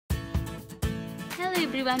Hello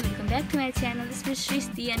everyone, welcome back to my channel. This is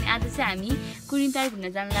Shrishti and आज चाहिँ हामी कुरिन्टार घुम्न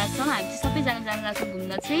जान लाग्छौं. हामी चाहिँ सबैजना जान लाग्छौं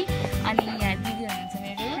घुम्न चाहिँ. अनि यहाँ दिदी हुनुहुन्छ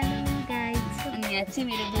मेरो. गाइस. अनि यहाँ चाहिँ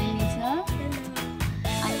मेरो बहिनी छ.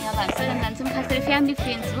 अनि अब हामी सबैजना जान्छौं. खास गरी फ्यामिली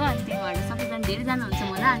फ्रेन्ड्स हो. अनि त्यही भएर सबैजना धेरै जना हुन्छ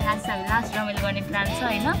होला. अनि आज हामी लास्ट रमाइलो गर्ने प्लान छ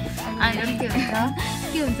हैन. अनि के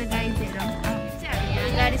हुन्छ गाइस हेरौँ.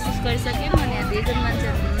 हामी गाडी सुस गरिसक्यौं. अनि यहाँ धेरै जना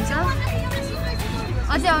मान्छेहरु हुनुहुन्छ.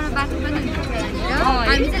 अझै आउन बाँकी पनि हुन्छ यहाँनिर.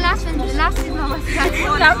 हामी चाहिँ लास्ट सिटमा बसेका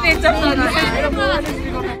छौँ.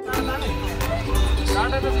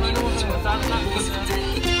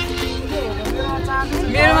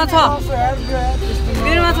 मेरोमा छ.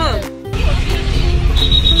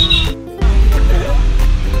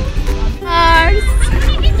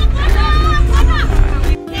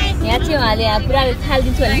 यहाँ चाहिँ उहाँले पुरा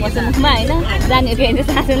थालिदिन्छु भने पर्छ मुखमा होइन. जाने होइन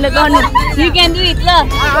शासनले गर्नु. यु क्यान डु इट ल.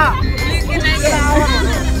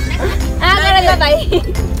 ल भाइ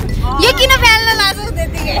यो किन फ्याल्न लाग्छ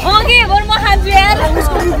त्यतिकै ओके बरु म खान्छु यार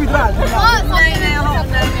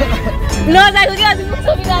नजाको कि अझै मुख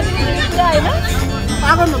सबै राख्दिनु हैन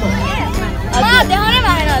पागल न देखाउनै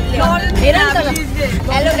भएन हेर न त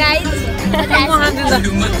हेलो गाइस म खान्छु त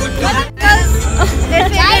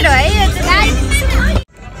फेभरेट हो है यो चाहिँ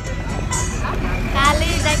काले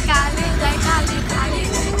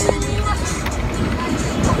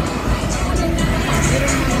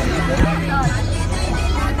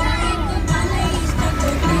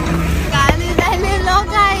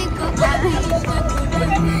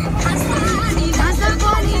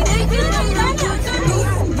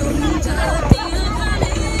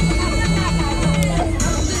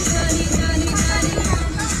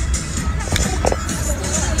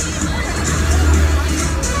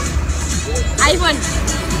iPhone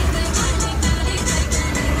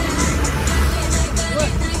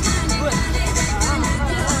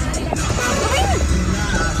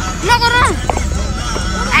no karo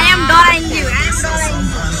I am doing you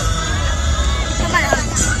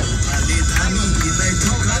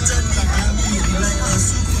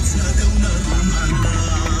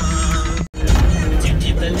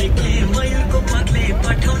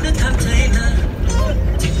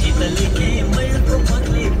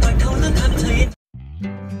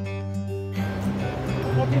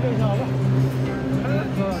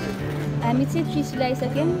हामी चाहिँ त्रिशुली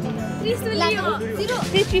आइसक्यौँ.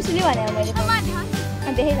 त्रिशुली भने मैले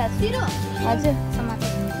देखाइरहेको छु. हजुर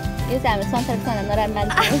यो चाहिँ हाम्रो संसारको नराम्रो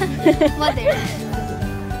मान्छे हो.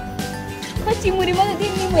 चिमुरी मात्रै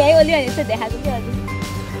तिमी भ्याइ ओली भने चाहिँ देखाएको थियो हजुर.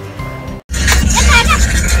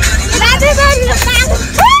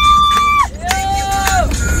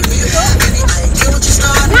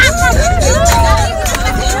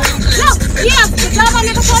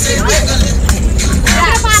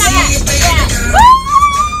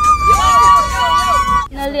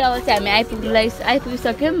 अब चाहिँ हामी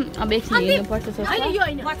आइपुगिसक्यौँ. अब एकछिन हिँड्नुपर्छ सोच्छ.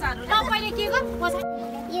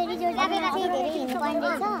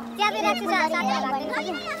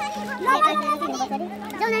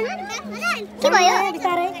 के भयो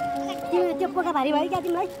त्यो पोका भारी भयो क्या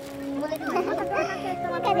तिमीलाई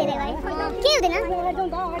के हुँदैन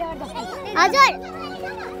हजुर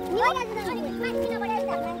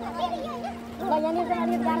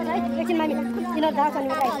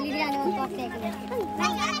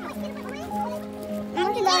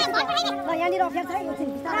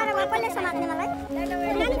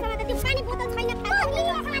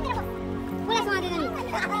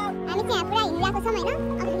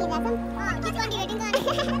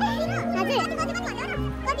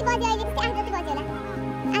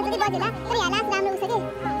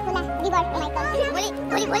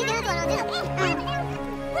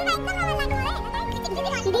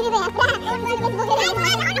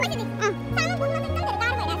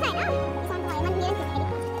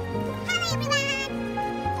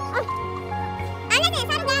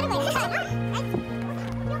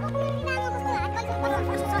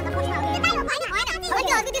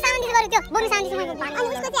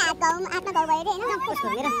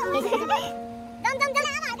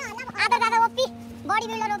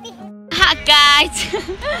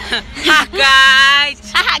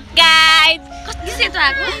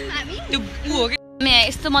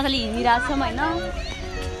यस्तो मजाले हिँडिरहेको छौँ होइन.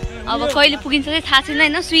 अब कहिले पुगिन्छ चाहिँ थाहा छैन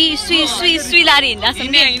होइन. सुई लाएर हिँड्दै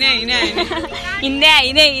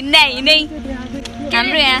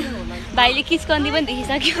हाम्रो यहाँ भाइले किचकन्दी पनि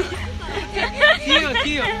देखिसक्यो.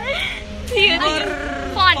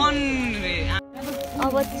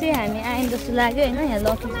 अब चाहिँ हामी आयौँ जस्तो लाग्यो होइन. यहाँ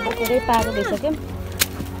लकी पुरै पाएको भइसक्यौँ.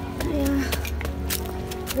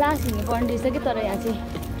 लास्ट हिँड्नु पर्ने रहेछ कि तर यहाँ चाहिँ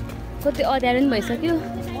कति अँध्यारो पनि भइसक्यो.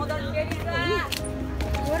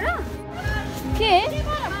 के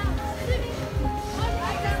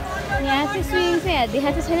चाहिँ स्विमिङ चाहिँ यहाँ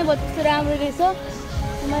देखाएको छैन बहुत कस्तो राम्रो रहेछ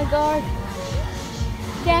माई गड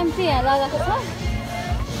क्याम्प चाहिँ यहाँ लगाएको छ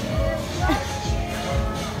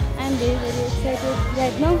I'm very excited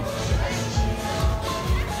right now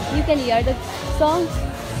you can hear the song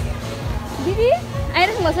दिदी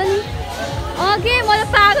आइराख्नु भएको छ नि के म त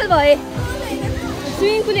पागल भएँ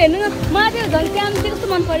स्विमिङ पुल हेर्नु न मलाई त्यो झन् क्याम्प चाहिँ कस्तो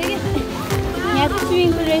मन पऱ्यो क्या यहाँ चाहिँ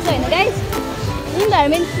स्विमिङ पुल रहेछ होइन गाइस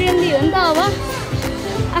इन्भाइरोमेन्ट फ्रेन्डली हो नि त अब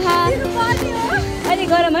आहा अहिले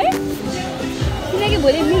गरम है किनकि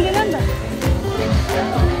भोलि मिल्दैन नि त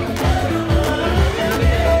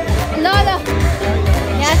ल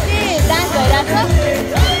यहाँ चाहिँ डान्स भइरहेको छ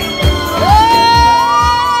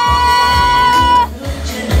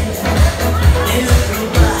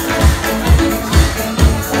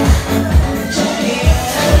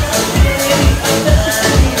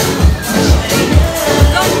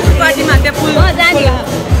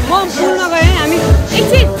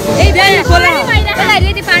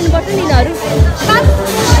रेडी पार्नुपर्छ नि यिनीहरू गरम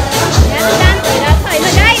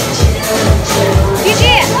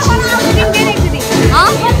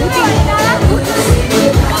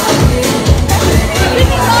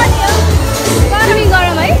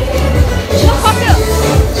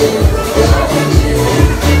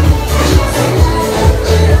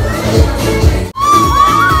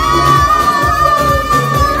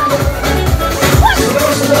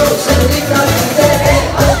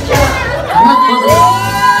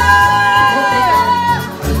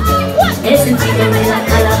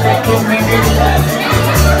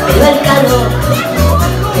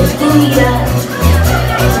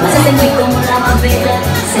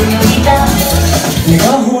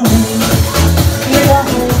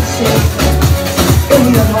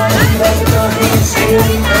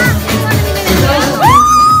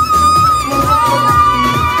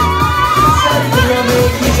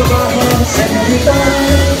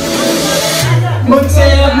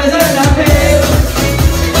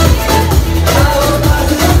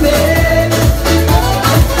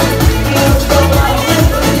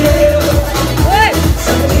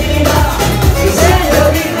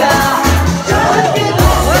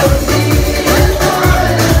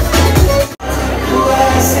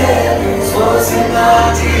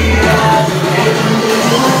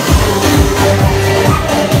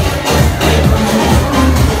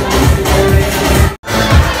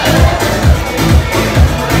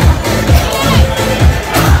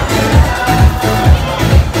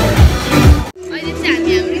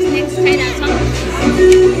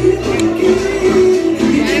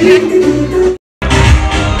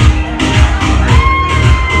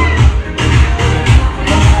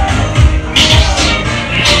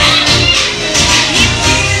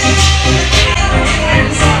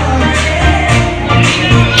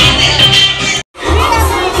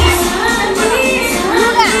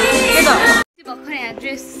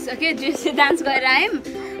है ड्रेस डान्स गरेर आयौँ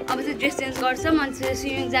अब चाहिँ ड्रेस चेन्ज गर्छौँ अनि चाहिँ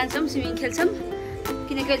स्विमिङ जान्छौँ स्विमिङ खेल्छौँ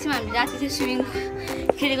किनकि अहिले चाहिँ हामी राति चाहिँ स्विमिङ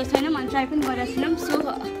खेलेको छैनौँ अनि ट्राई पनि गरेको छैनौँ सो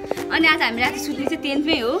अनि आज हामी राति सुत्ने चाहिँ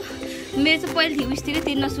टेन्टमै हो मेरो चाहिँ पहिला उइस थियो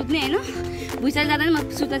टेन्टमा सुत्ने होइन भुइँचालो जाँदा पनि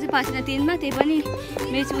म सुत्न चाहिँ पासेन टेन्टमा त्यही पनि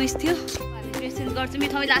मेरो चाहिँ उइस थियो हामी ड्रेस चेन्ज गर्छौँ यो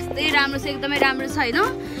ठाउँ लास्टै राम्रो छ एकदमै राम्रो छ होइन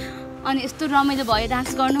अनि यस्तो रमाइलो भयो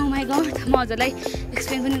डान्स गर्नु माई गड म हजुरलाई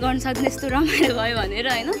एक्सप्लेन पनि गर्न सक्दिनँ यस्तो रमाइलो भयो भनेर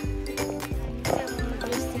होइन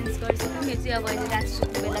यो चाहिँ अब अहिले राति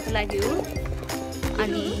सुत्ने बेलाको लागि हो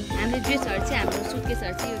अनि हामीले ड्रेसहरू चाहिँ हाम्रो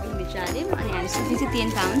सुटकेसहरू चाहिँ यो रुमभित्र हाल्यौँ अनि हामी सुत्ने चाहिँ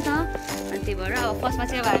टेन्ट हो नि त अनि त्यही भएर अब फर्स्टमा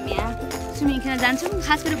चाहिँ अब हामी यहाँ स्विमिङ खेल्न जान्छौँ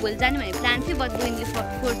खास गरी भोलि जाने भने प्लान थियो बट गोइङले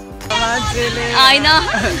फोर्थ होइन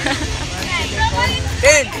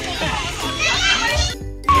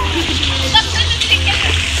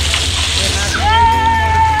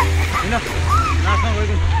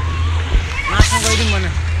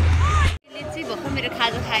भर्खर मेरो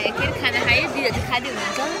खाजा खायो फेरि खाना खायो दिदीहरू चाहिँ खाँदै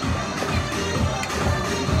हुनुहुन्छ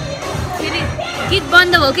फेरि गीत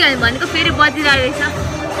बन्द भयो कि हामी भनेको फेरि बजिरहेको रहेछ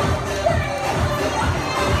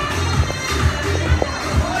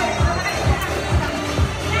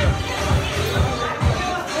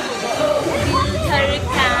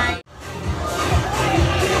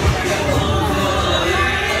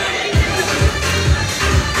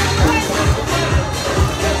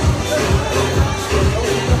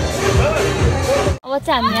अब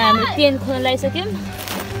चाहिँ हामी हाम्रो टेन्ट खोल्न लगाइसक्यौँ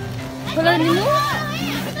खोला लिनु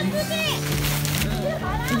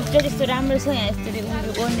भित्र त्यस्तो राम्रो छ यहाँ यस्तो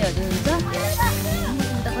उनीहरू गर्नेहरू हुन्छ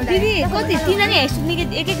दिदी कति तिनजना यहाँ सुत्ने कि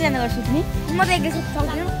एक एकजना गरेर सुत्ने म त एक्लै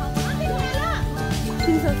सक्दिनँ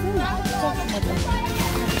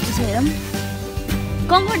हेरौँ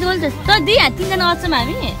कम्फर्टेबल छ तर दिदी यहाँ तिनजना अट्छौँ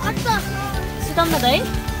हामी सुताउँ न त है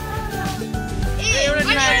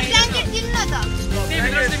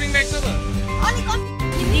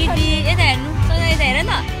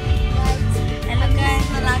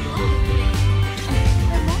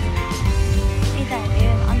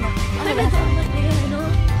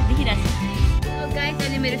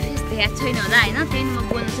याद छैन होला हैन त्यही म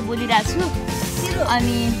बोल्न चाहिँ बोलिरहेको छु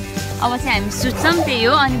अनि अब चाहिँ हामी सुत्छौँ त्यही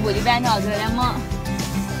हो अनि भोलि बिहान हजुरलाई म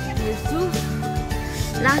हेर्छु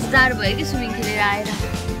लास्ट दार भयो कि स्विमिङ खेलेर आएर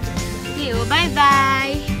त्यही हो बाई बाई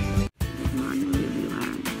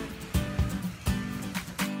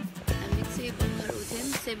हामी चाहिँ भर्खर उठ्यौँ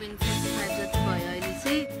 7:45 जति भयो अहिले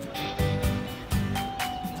चाहिँ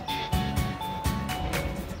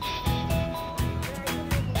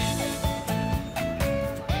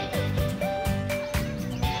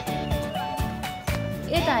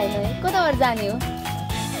यता होइन है कताबाट जाने हो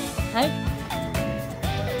है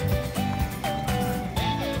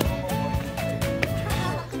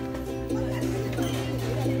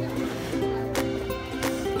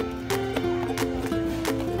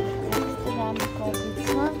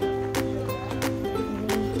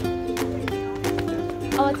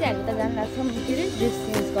अब चाहिँ हामी त जान लाग्छौँ के अरे ड्रेस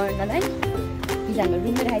चेन्ज गर्नलाई हिजो हाम्रो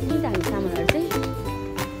रुममै राखेको थियौँ नि त हामी सामानहरू चाहिँ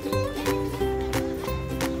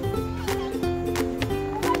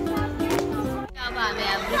अब हामी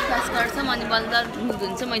ब्रेकफास्ट गर्छौँ अनि बल्ल मुख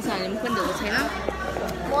धुन्छ मैसँग हामीले मुख पनि धोएको छैन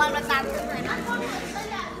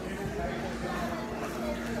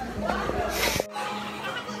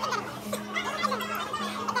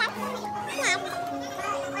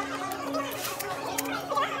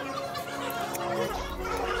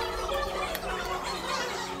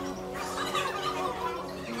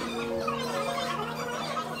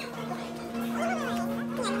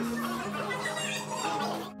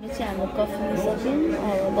हाम्रो कफी सक्यौँ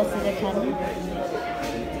अब बसेर खानु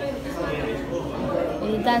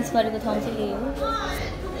डान्स गरेको ठाउँ चाहिँ यही हो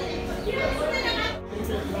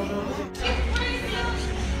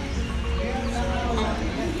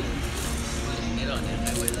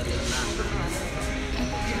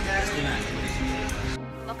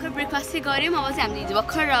भर्खर ब्रेकफास्ट चाहिँ गऱ्यौँ अब चाहिँ हामीले हिजो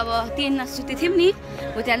भर्खर अब टेनमा सुतेको थियौँ नि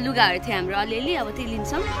हो त्यहाँ लुगाहरू थियो हाम्रो अलिअलि अब त्यही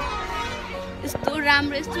लिन्छौँ यस्तो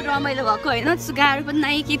राम्रो यस्तो रमाइलो भएको होइन त्यस्तो गाह्रो पनि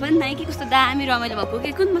नाइ के कस्तो दामी रमाइलो भएको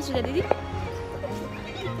के कुन बस्छु दिदी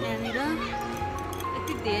यहाँनिर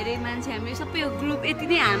यति धेरै मान्छे हामीले सबै ग्रुप यति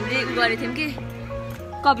नै हामीले उ गरेको थियौँ कि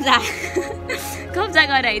कब्जा कब्जा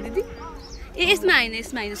गरायो दिदी ए यसमा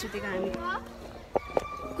होइन सुतेको हामी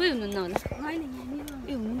कोही हुनुहुन्न होला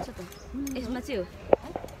ए हुनुहुन्छ त यसमा चाहिँ हो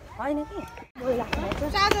होइन कि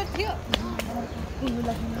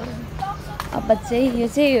अब चाहिँ यो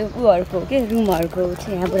चाहिँ उहरूको के रुमहरूको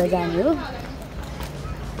चाहिँ यहाँबाट जाने हो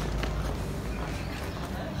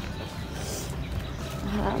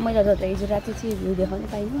मैले त हिजो राति चाहिँ भ्यू देखाउनु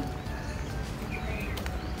पाइनँ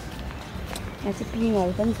यहाँ चाहिँ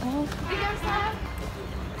पिङहरू पनि छ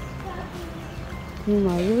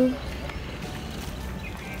रुमहरू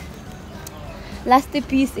लास्ट चाहिँ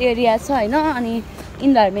पिस एरिया छ होइन अनि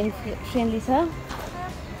इन्भाइरोमेन्ट फ्रेन्डली छ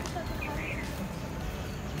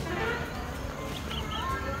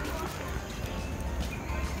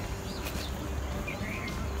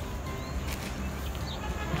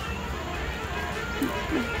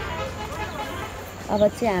अब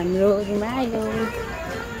चाहिँ हाम्रो रुम आयो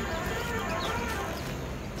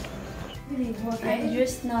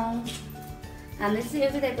ड्रेस न हामीले चाहिँ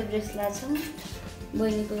एउटै टाइपको ड्रेस लगाएको छौँ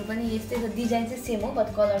बहिनीको पनि यस्तै छ डिजाइन चाहिँ सेम हो बट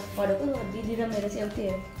कलर फरक हो दिदी र मेरो चाहिँ एउटै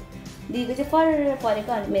हो दिदीको चाहिँ फर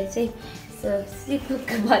परेको अनि मेरो चाहिँ सिकुक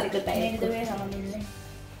परेको टाइपको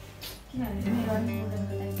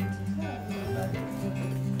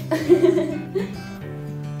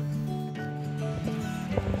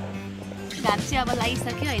घाम चाहिँ अब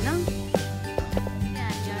लागिसक्यो होइन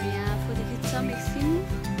यहाँ फोटो खिच्छौँ एकछिन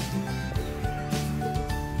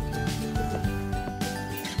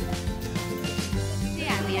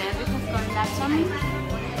हामी यहाँ ब्रेकफास्ट गर्न लाग्छौँ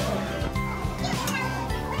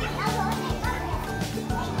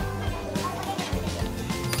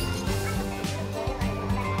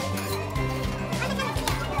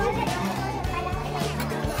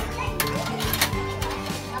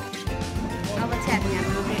अब चाहिँ हामी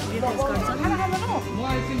हाम्रो ब्रेकफास्ट गर्छौँ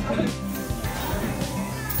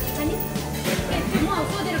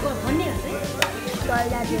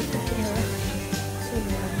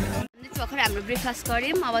भर्खर हाम्रो ब्रेकफास्ट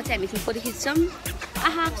गऱ्यौँ अब चाहिँ हामी फोटो खिच्छौँ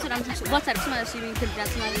आहा कस्तो राम्रो बच्चाहरू चाहिँ मलाई स्विमिङ खेलिरहेको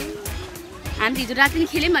छ मैले हामीले हिजो राति पनि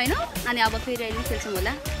खेल्यौँ होइन अनि अब फेरि अहिले खेल्छौँ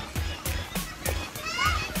होला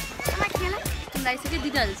लागिसक्यो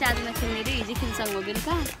दिदीहरू चाहिँ आज नखेल्ने अरे हिजो खेल्छौँ म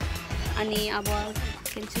बेलुका अनि अब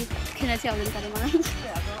खेल्छु खेल्न चाहिँ आउँदैन तर मलाई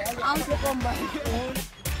आउँछ कम भयो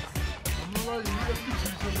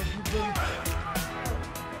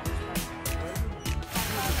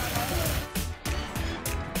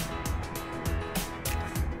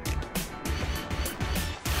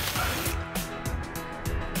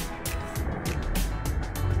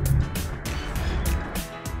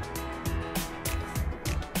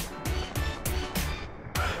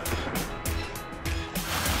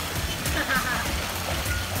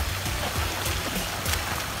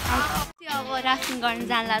राफ्टिङ गर्न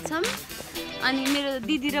जान्ला छौँ अनि मेरो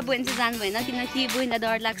दिदी र बहिनी चाहिँ जानु भएन किनकि बहिनीलाई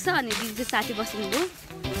डर लाग्छ अनि दिदी चाहिँ साथी बस्नुभयो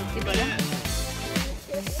त्यही भएर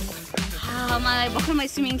मलाई भर्खर म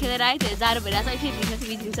स्विमिङ खेलेर आएँ त्यो जाडो भइरहेको छ फेरि भिज्न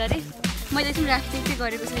चाहिँ भिजिन्छ अरे मैले चाहिँ राफ्टिङ चाहिँ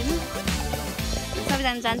गरेको छैन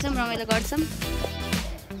सबैजना जान्छौँ रमाइलो गर्छौँ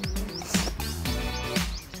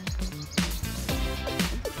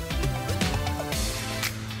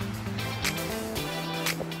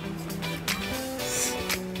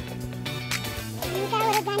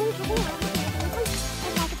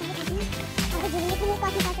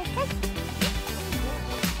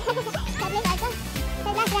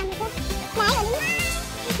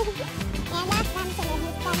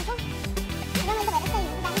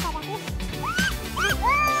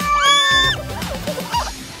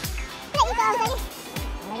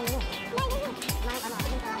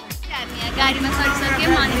गाडीमा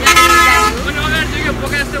सरिसक्यौँ अनि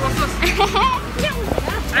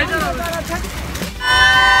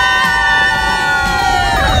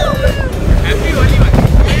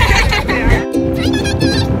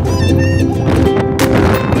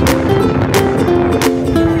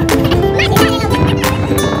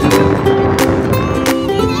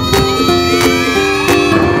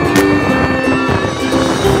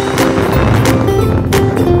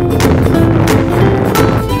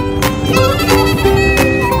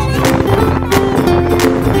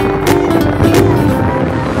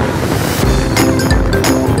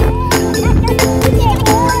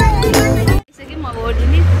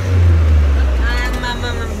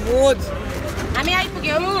हामी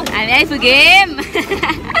आइपुग्यौँ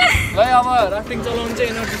अब राफ्टिङ चलाउनु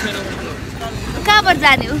चाहिँ एनर्जी छैन कहाँबाट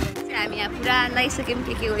जाने हो हामी यहाँ पुरा लगाइसक्यौँ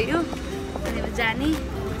के गयो अनि जाने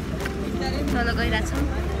तल गइरहेछौँ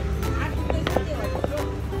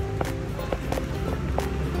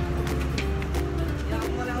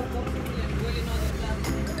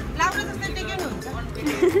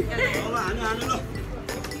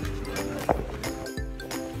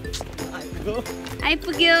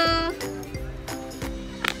आइपुग्यो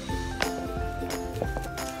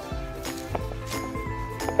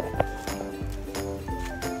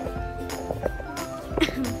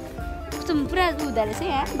पुरा हुँदो रहेछ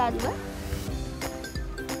यहाँ बाजुमा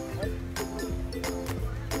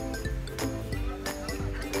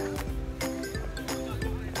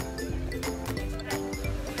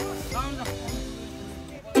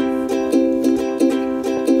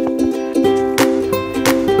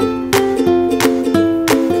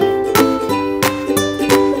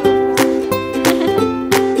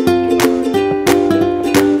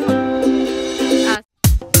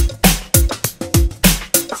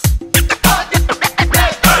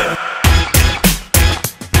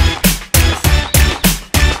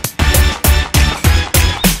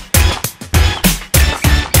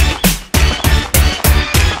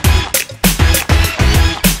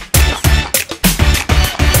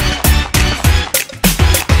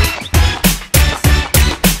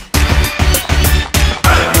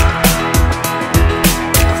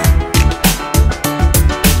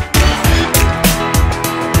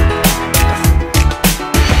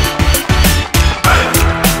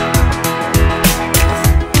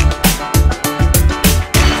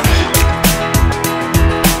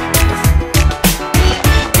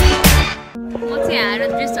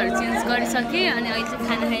गरिसकेँ अनि अहिले चाहिँ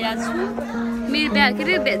खाना खाइरहेको छु मेरो ब्याग के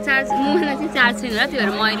अरे चार्ज मोबाइलमा चाहिँ चार्ज छैन होला त्यही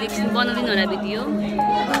भएर म अहिले एकछिन बनाउँदिनँ होला भिडियो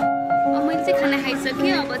मैले चाहिँ खाना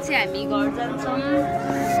खाइसकेँ अब चाहिँ हामी घर जान्छौँ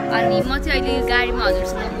अनि म चाहिँ अहिले गाडीमा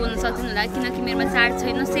हजुरसँग बोल्न सक्दिनँ होला किनकि मेरोमा चार्ज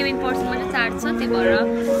छैन 7% मात्रै चार्ज छ त्यही भएर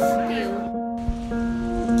त्यही हो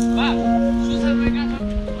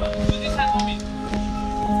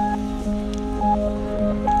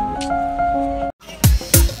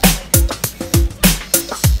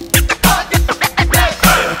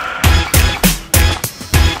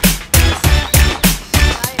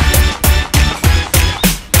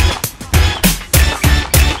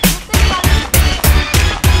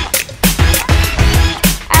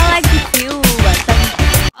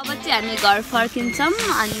हामी घर फर्किन्छौँ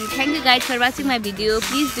अनि thank you guys for watching my video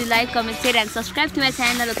please do like comment share and subscribe to my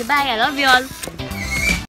channel okay by I love you all